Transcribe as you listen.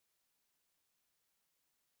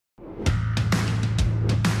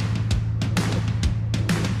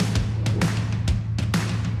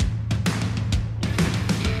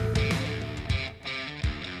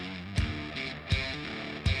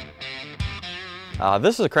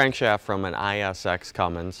This is a crankshaft from an ISX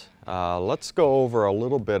Cummins. Let's go over a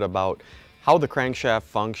little bit about how the crankshaft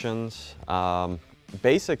functions.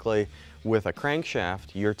 Basically, with a crankshaft,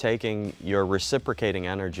 you're taking your reciprocating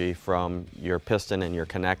energy from your piston and your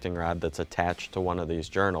connecting rod that's attached to one of these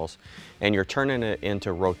journals, and you're turning it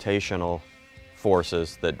into rotational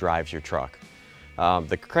forces that drives your truck.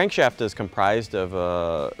 The crankshaft is comprised of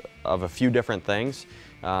a few different things.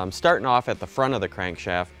 Starting off at the front of the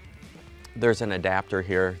crankshaft, there's an adapter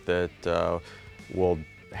here that will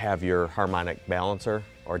have your harmonic balancer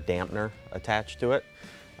or dampener attached to it.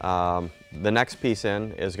 The next piece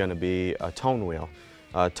in is going to be a tone wheel.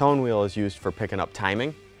 A tone wheel is used for picking up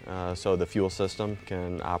timing, so the fuel system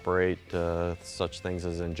can operate such things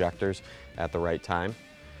as injectors at the right time.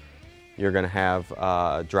 You're going to have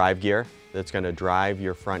drive gear that's going to drive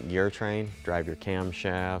your front gear train, drive your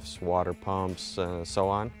camshafts, water pumps, so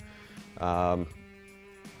on.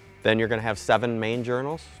 Then you're going to have 7 main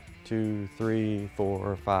journals, 2, 3,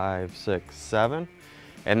 4, 5, 6, 7.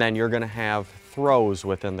 And then you're going to have throws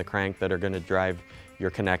within the crank that are going to drive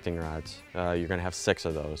your connecting rods. You're going to have 6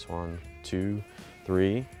 of those. 1, 2,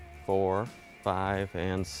 3, 4, 5,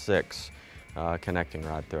 and 6 connecting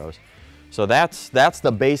rod throws. So that's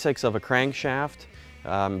the basics of a crankshaft.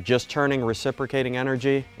 Just turning reciprocating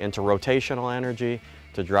energy into rotational energy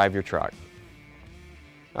to drive your truck.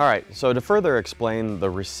 All right, so to further explain the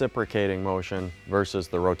reciprocating motion versus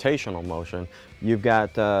the rotational motion, you've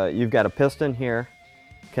got a piston here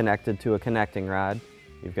connected to a connecting rod.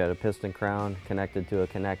 You've got a piston crown connected to a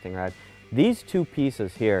connecting rod. These two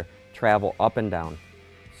pieces here travel up and down.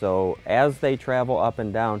 So as they travel up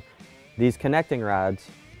and down, these connecting rods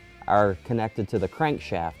are connected to the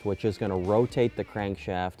crankshaft, which is going to rotate the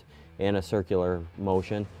crankshaft in a circular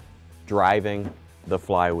motion, driving the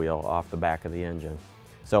flywheel off the back of the engine.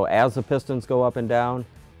 So as the pistons go up and down,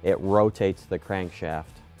 it rotates the crankshaft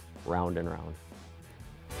round and round.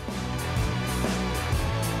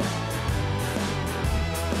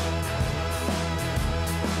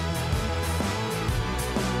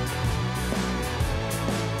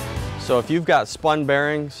 So if you've got spun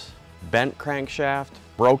bearings, bent crankshaft,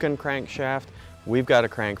 broken crankshaft, we've got a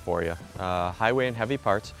crank for you. Highway and Heavy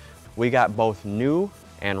Parts. We got both new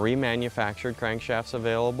and remanufactured crankshafts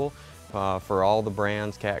available for all the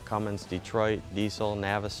brands, Cat, Cummins, Detroit, Diesel,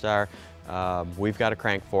 Navistar. We've got a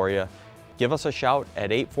crank for you. Give us a shout at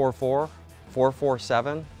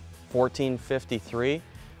 844-447-1453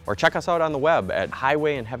 or check us out on the web at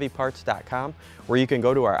highwayandheavyparts.com, where you can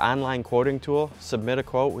go to our online quoting tool, submit a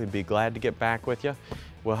quote. We'd be glad to get back with you.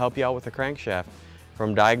 We'll help you out with the crankshaft.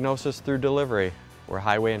 From diagnosis through delivery, we're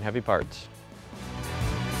Highway and Heavy Parts.